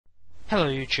Hello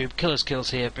YouTube, Killer's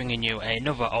Kills here, bringing you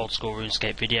another old school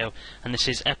RuneScape video, and this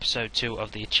is episode 2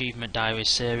 of the Achievement Diaries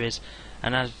series.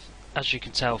 And as you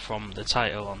can tell from the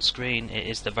title on screen, it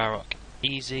is the Varrock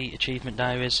Easy Achievement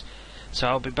Diaries. So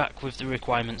I'll be back with the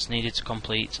requirements needed to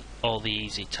complete all the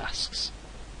easy tasks.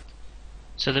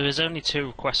 So there is only 2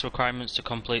 request requirements to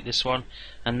complete this one,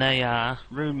 and they are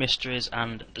Rune Mysteries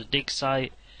and the Dig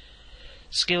Site.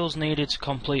 Skills needed to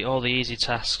complete all the easy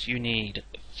tasks: you need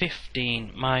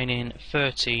 15 mining,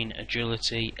 13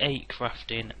 agility, 8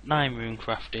 crafting, 9 rune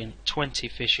crafting, 20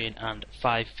 fishing and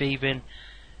 5 thieving.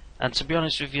 And to be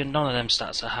honest with you, none of them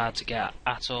stats are hard to get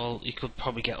at all. You could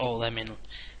probably get all them in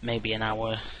maybe an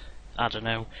hour, I don't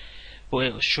know, but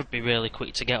it should be really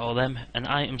quick to get all them. And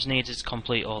items needed to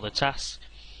complete all the tasks: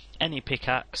 any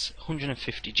pickaxe,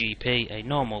 150 GP, a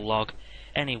normal log,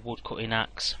 any wood cutting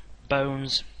axe,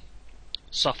 bones,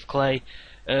 soft clay,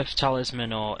 earth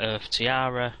talisman or earth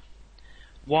tiara,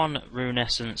 1 rune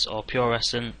essence or pure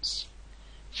essence,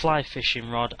 fly fishing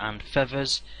rod and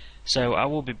feathers. So I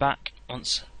will be back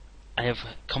once I have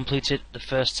completed the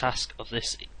first task of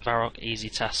this Varrock Easy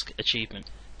Task achievement.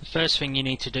 The first thing you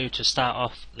need to do to start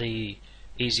off the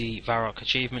Easy Varrock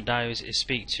Achievement Diaries is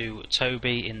speak to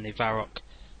Toby in the Varrock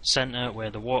Centre where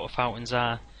the water fountains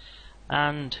are,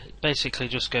 and basically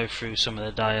just go through some of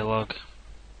the dialogue.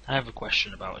 I have a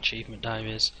question about achievement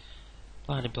diaries.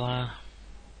 Blah blah blah.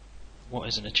 What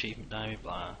is an achievement diary?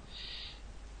 Blah.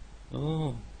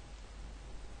 Oh.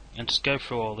 And just go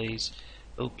through all these.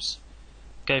 Oops.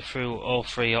 Go through all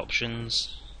 3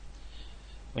 options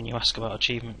when you ask about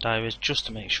achievement diaries, just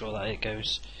to make sure that it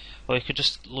goes. Or you could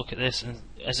just look at this, and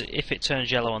if it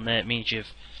turns yellow on there, it means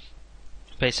you've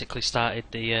basically started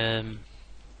the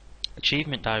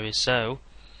achievement diaries. So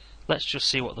let's just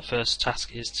see what the first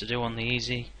task is to do on the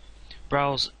easy.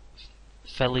 Browse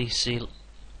feloow,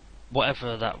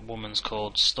 whatever that woman's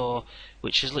called, store,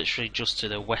 which is literally just to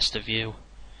the west of you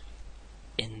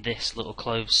in this little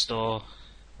clothes store,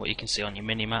 what you can see on your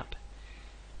mini-map.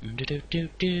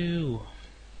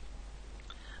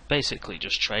 Basically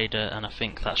just trade her, and I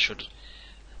think that should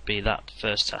be that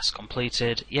first task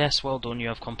completed. Yes, well done, you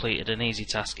have completed an easy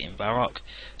task in Varrock.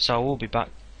 So I will be back.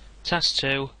 Task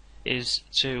 2 is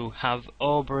to have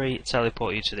Aubrey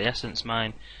teleport you to the essence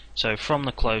mine. So from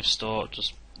the clothes store,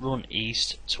 just run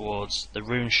east towards the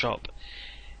rune shop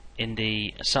in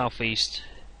the southeast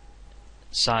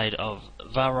side of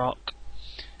Varrock.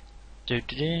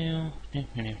 Just,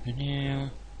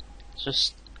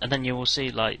 and then you will see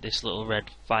like this little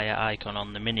red fire icon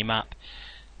on the mini map.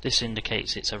 This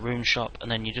indicates it's a rune shop,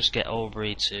 and then you just get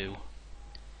Aubrey to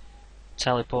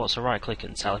teleport. So right click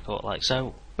and teleport like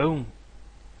so. Boom.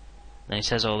 Then it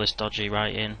says all this dodgy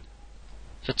writing.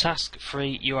 For task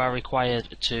 3, you are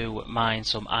required to mine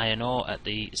some iron ore at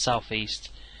the southeast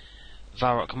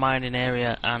Varrock mining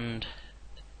area, and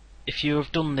if you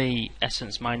have done the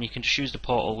essence mine, you can just use the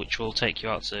portal, which will take you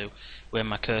out to where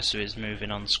my cursor is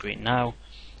moving on the screen now,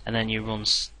 and then you run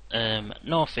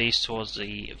northeast towards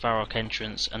the Varrock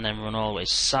entrance, and then run all the way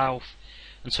south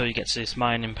until you get to this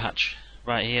mining patch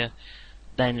right here.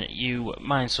 Then you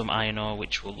mine some iron ore,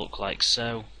 which will look like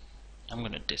so. I'm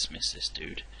going to dismiss this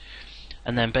dude.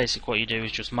 And then basically what you do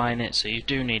is just mine it, so you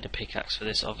do need a pickaxe for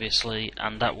this obviously,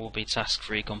 and that will be task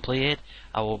 3 completed.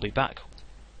 I will be back.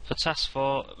 For task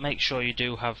 4, make sure you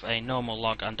do have a normal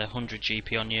log and 100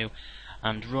 GP on you,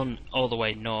 and run all the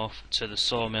way north to the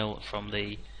sawmill from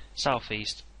the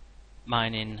southeast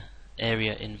mining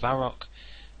area in Varrock,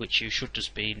 which you should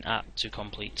just be at to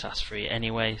complete task 3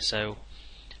 anyway, so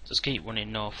just keep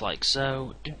running north like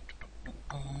so.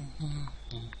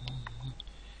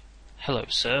 Hello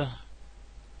sir.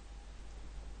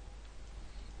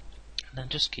 And then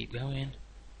just keep going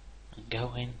and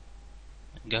going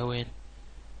and going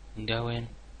and going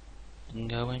and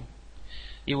going.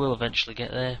 You will eventually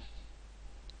get there.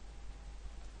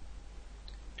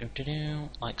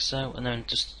 Like so, and then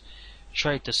just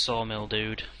trade the sawmill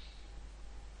dude.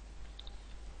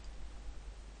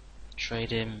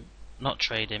 Trade him, not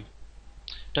trade him.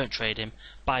 Don't trade him.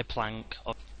 Buy plank.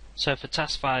 So for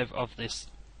task 5 of this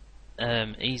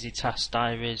easy task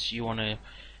diaries, you want to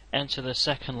enter the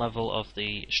 2nd level of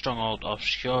the Stronghold of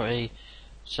Security.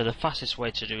 So the fastest way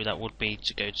to do that would be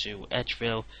to go to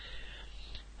Edgeville,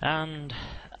 and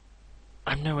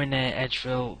I'm nowhere near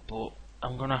Edgeville, but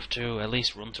I'm going to have to at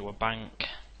least run to a bank.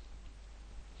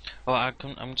 Or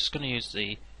I'm just going to use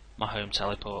my home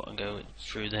teleport and go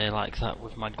through there like that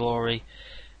with my glory,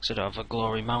 because I don't have a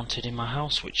glory mounted in my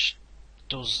house, which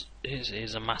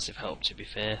is a massive help, to be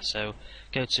fair. So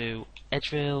go to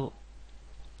Edgeville,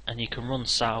 and you can run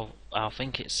south. I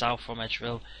think it's south from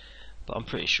Edgeville, but I'm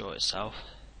pretty sure it's south.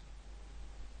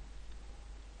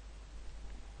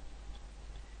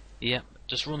 Yep,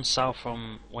 just run south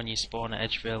from when you spawn at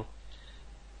Edgeville.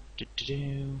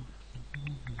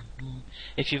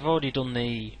 If you've already done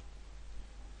the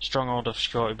Stronghold of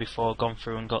Security before, gone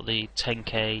through and got the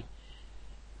 10k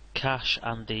cash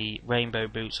and the rainbow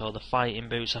boots, or the fighting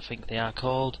boots I think they are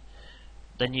called,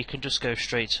 then you can just go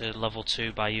straight to level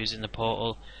 2 by using the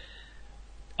portal.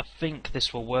 I think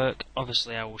this will work.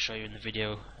 Obviously I will show you in the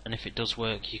video, and if it does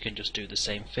work you can just do the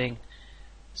same thing.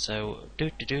 So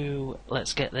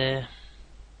let's get there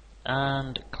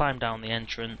and climb down the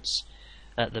entrance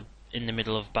in the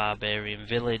middle of Barbarian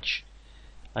Village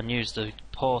and use the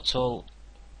portal.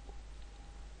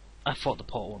 I thought the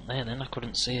portal wasn't there then, I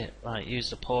couldn't see it. Right, use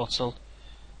the portal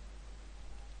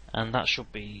and that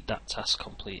should be that task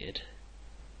completed.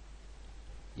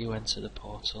 You enter the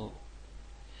portal.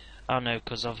 Oh no,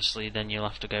 because obviously then you'll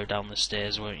have to go down the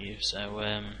stairs, won't you?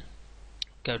 So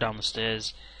go down the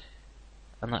stairs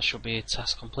and that should be a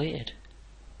task completed.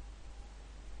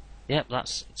 Yep,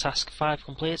 that's task 5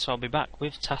 completed, so I'll be back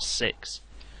with task 6.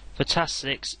 For task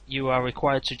 6 you are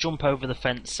required to jump over the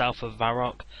fence south of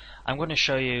Varrock. I'm going to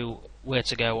show you where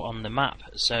to go on the map.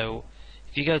 So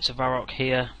if you go to Varrock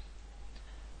here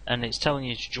and it's telling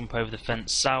you to jump over the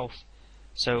fence south,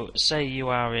 so say you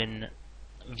are in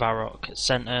Varrock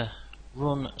Centre,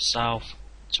 run south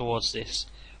towards this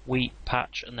wheat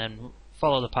patch and then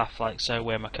follow the path like so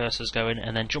where my cursor's going,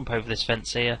 and then jump over this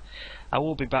fence here. I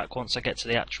will be back once I get to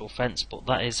the actual fence, but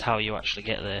that is how you actually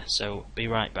get there, so be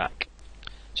right back.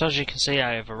 So as you can see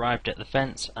I have arrived at the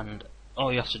fence, and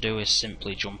all you have to do is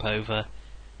simply jump over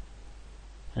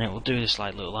and it will do this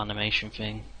like little animation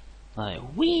thing like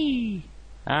whee,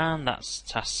 and that's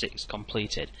task 6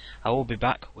 completed. I will be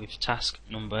back with task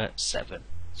number 7.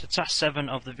 So task 7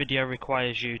 of the video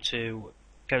requires you to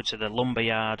go to the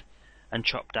lumberyard and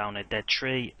chop down a dead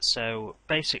tree. So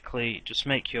basically just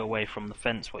make your way from the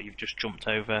fence what you've just jumped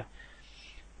over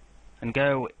and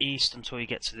go east until you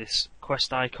get to this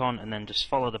quest icon, and then just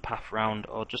follow the path round,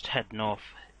 or just head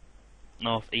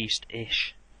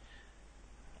northeast-ish,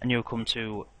 and you'll come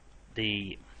to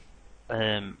the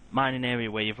mining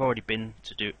area where you've already been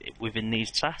to do it within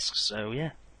these tasks. So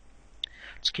yeah,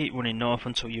 just keep running north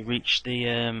until you reach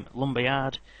the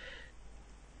lumberyard.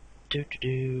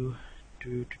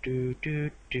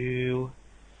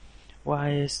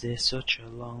 Why is this such a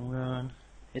long run?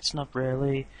 It's not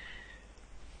really.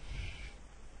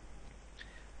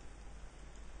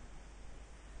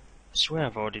 I swear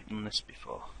I've already done this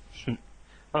before.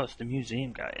 Oh, it's the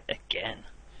museum guy again.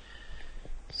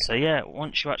 So yeah,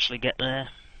 once you actually get there,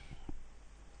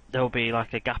 there'll be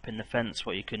like a gap in the fence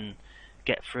what you can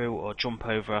get through or jump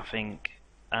over, I think,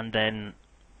 and then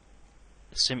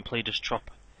simply just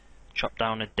chop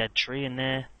down a dead tree in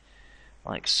there,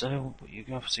 like so. But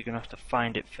you're obviously going to have to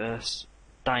find it first.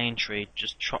 Dying tree,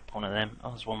 just chop one of them. Oh,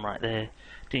 there's one right there.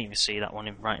 Didn't even see that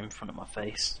one right in front of my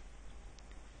face.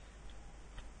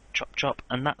 Chop chop,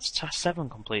 and that's task 7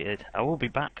 completed. I will be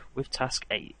back with task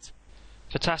 8.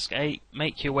 For task 8,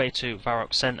 make your way to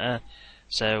Varrock Centre.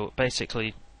 So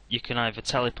basically you can either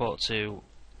teleport to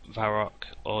Varrock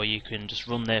or you can just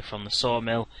run there from the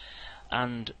sawmill,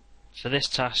 and for this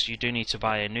task you do need to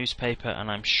buy a newspaper,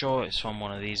 and I'm sure it's from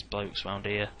one of these blokes around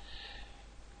here.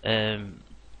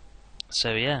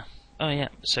 So yeah, oh yeah,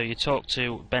 so you talk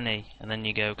to Benny and then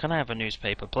you go, can I have a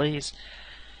newspaper please?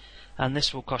 And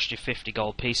this will cost you 50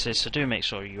 gold pieces, so do make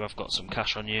sure you have got some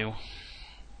cash on you.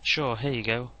 Sure, here you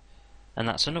go. And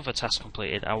that's another task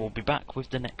completed. I will be back with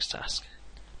the next task.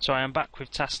 So I am back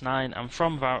with task 9, and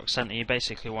from Varrock Centre you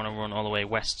basically want to run all the way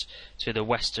west to the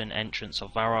western entrance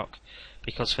of Varrock,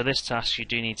 because for this task you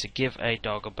do need to give a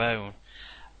dog a bone.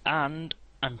 And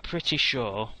I'm pretty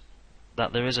sure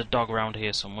that there is a dog around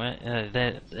here somewhere.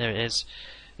 There it is.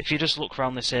 If you just look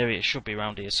around this area it should be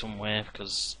around here somewhere,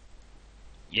 because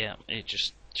yeah, it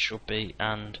just should be.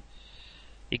 And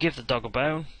you give the dog a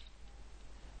bone,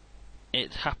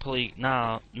 it happily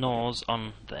gnaws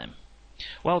on them.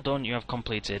 Well done, you have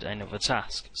completed another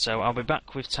task. So I'll be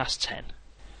back with task 10.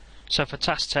 So for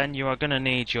task 10 you are going to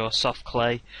need your soft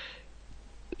clay,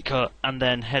 and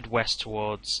then head west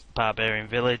towards Barbarian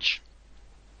Village,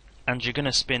 and you're going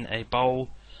to spin a bowl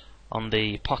on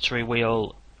the pottery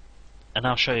wheel, and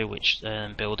I'll show you which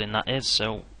building that is.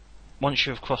 So once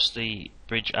you've crossed the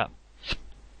bridge at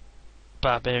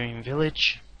Barbarian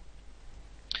Village,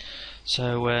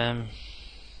 so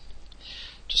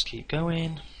just keep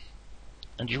going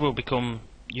and you will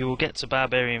get to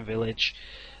Barbarian Village,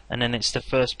 and then it's the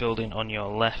first building on your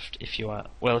left. If you're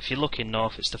looking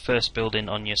north, it's the first building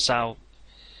on your south,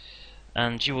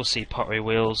 and you will see pottery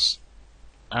wheels,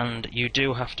 and you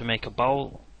do have to make a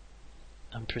bowl.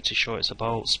 I'm pretty sure it's a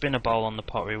bowl. Spin a bowl on the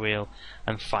pottery wheel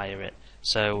and fire it.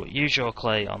 So use your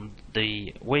clay on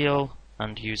the wheel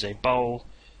and use a bowl,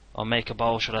 or make a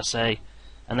bowl should I say,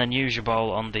 and then use your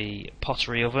bowl on the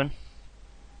pottery oven.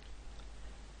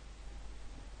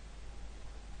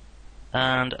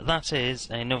 And that is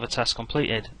another task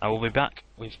completed. I will be back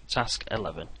with task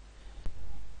 11.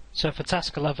 So for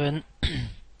task 11,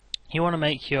 you want to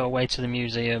make your way to the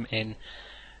museum in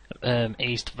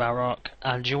East Varrock,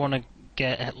 and you want to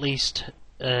get at least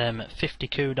 50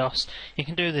 kudos. You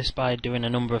can do this by doing a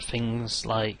number of things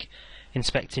like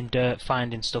inspecting dirt,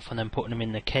 finding stuff and then putting them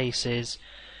in the cases,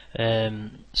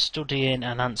 studying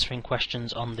and answering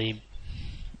questions on the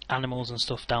animals and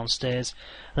stuff downstairs.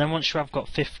 And then once you have got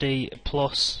 50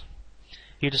 plus,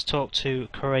 you just talk to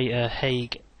curator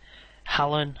Haig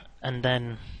Hallen, and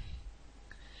then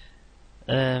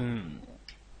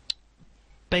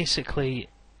basically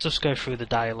just go through the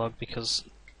dialogue, because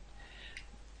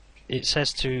it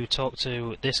says to talk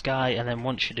to this guy, and then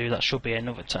once you do that should be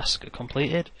another task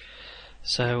completed.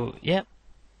 So yep,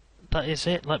 that is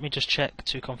it. Let me just check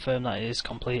to confirm that it is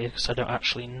completed, because I don't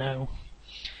actually know.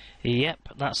 Yep,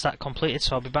 that's that completed,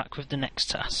 so I'll be back with the next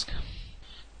task.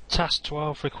 Task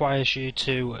 12 requires you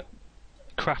to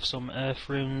craft some earth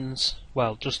runes.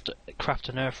 Well, just craft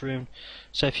an earth rune.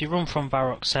 So if you run from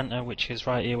Varrock Centre, which is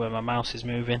right here where my mouse is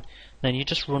moving, then you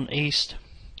just run east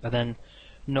and then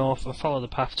north and follow the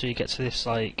path till you get to this,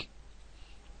 like,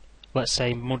 let's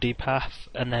say muddy path,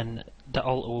 and then the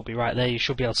altar will be right there. You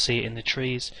should be able to see it in the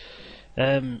trees.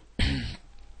 You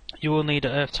will need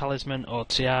an earth talisman or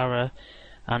tiara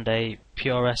and a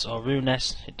PRS or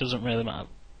runes, it doesn't really matter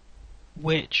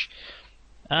which,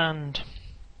 and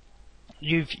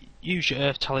use your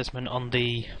earth talisman on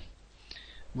the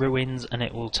ruins and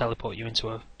it will teleport you into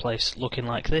a place looking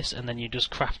like this, and then you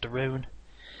just craft a rune,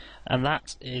 and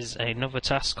that is another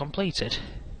task completed.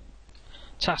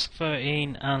 Task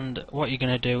 13, and what you're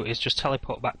going to do is just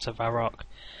teleport back to Varrock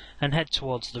and head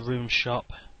towards the rune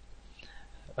shop.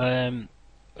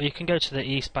 You can go to the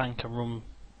east bank and run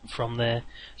from there,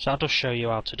 so I'll just show you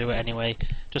how to do it anyway.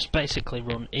 Just basically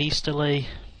run easterly,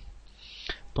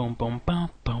 boom boom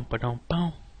boom boom boom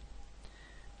boom,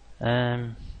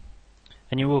 and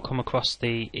you will come across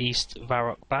the East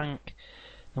Varrock bank,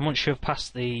 and once you have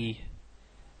passed the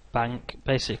bank,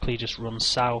 basically just run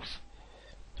south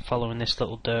following this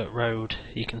little dirt road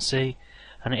you can see,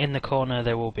 and in the corner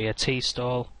there will be a tea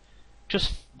stall.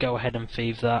 Just go ahead and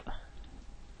thieve that.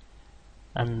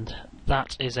 And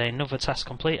that is another task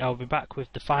complete. I'll be back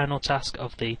with the final task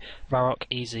of the Varrock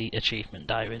Easy Achievement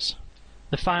Diaries.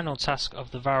 The final task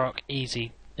of the Varrock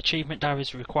Easy Achievement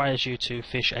Diaries requires you to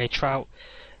fish a trout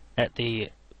at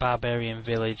the Barbarian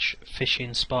Village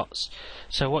fishing spots.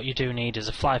 So what you do need is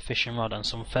a fly fishing rod and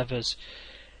some feathers,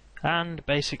 and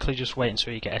basically just wait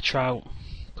until you get a trout.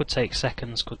 Could take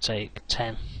seconds, could take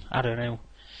 10, I don't know.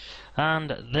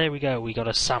 And there we go, we got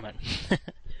a salmon.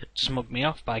 Just mugged me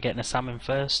off by getting a salmon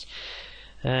first,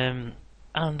 and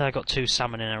I got 2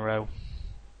 salmon in a row.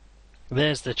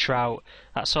 There's the trout.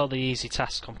 That's all the easy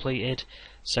tasks completed.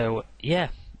 So yeah,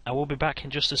 I will be back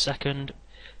in just a second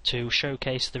to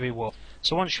showcase the reward.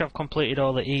 So once you have completed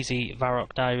all the easy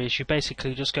Varrock diaries, you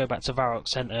basically just go back to Varrock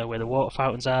Centre where the water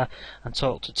fountains are and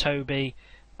talk to Toby.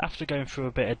 After going through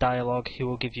a bit of dialogue, he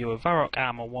will give you a Varrock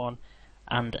Armour 1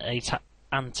 and a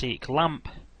antique lamp.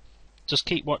 Just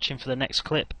keep watching for the next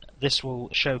clip. This will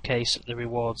showcase the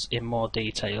rewards in more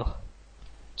detail.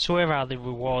 So here are the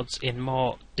rewards in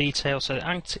more detail. So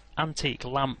the antique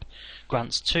lamp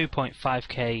grants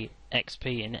 2.5k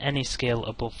XP in any skill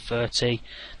above 30.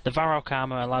 The Varrock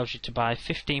armour allows you to buy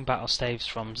 15 battle staves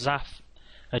from Zaf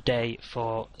a day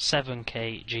for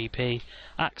 7k GP.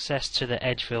 Access to the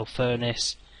Edgeville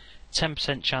furnace.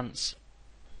 10% chance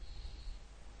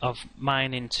of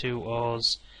mining 2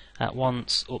 ores at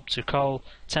once up to coal,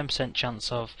 10%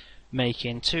 chance of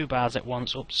making 2 bars at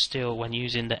once up to steel when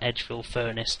using the Edgeville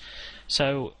furnace.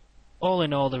 So all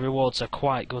in all, the rewards are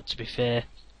quite good, to be fair.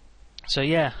 So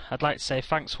yeah, I'd like to say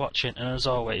thanks for watching, and as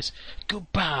always,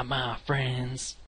 goodbye my friends.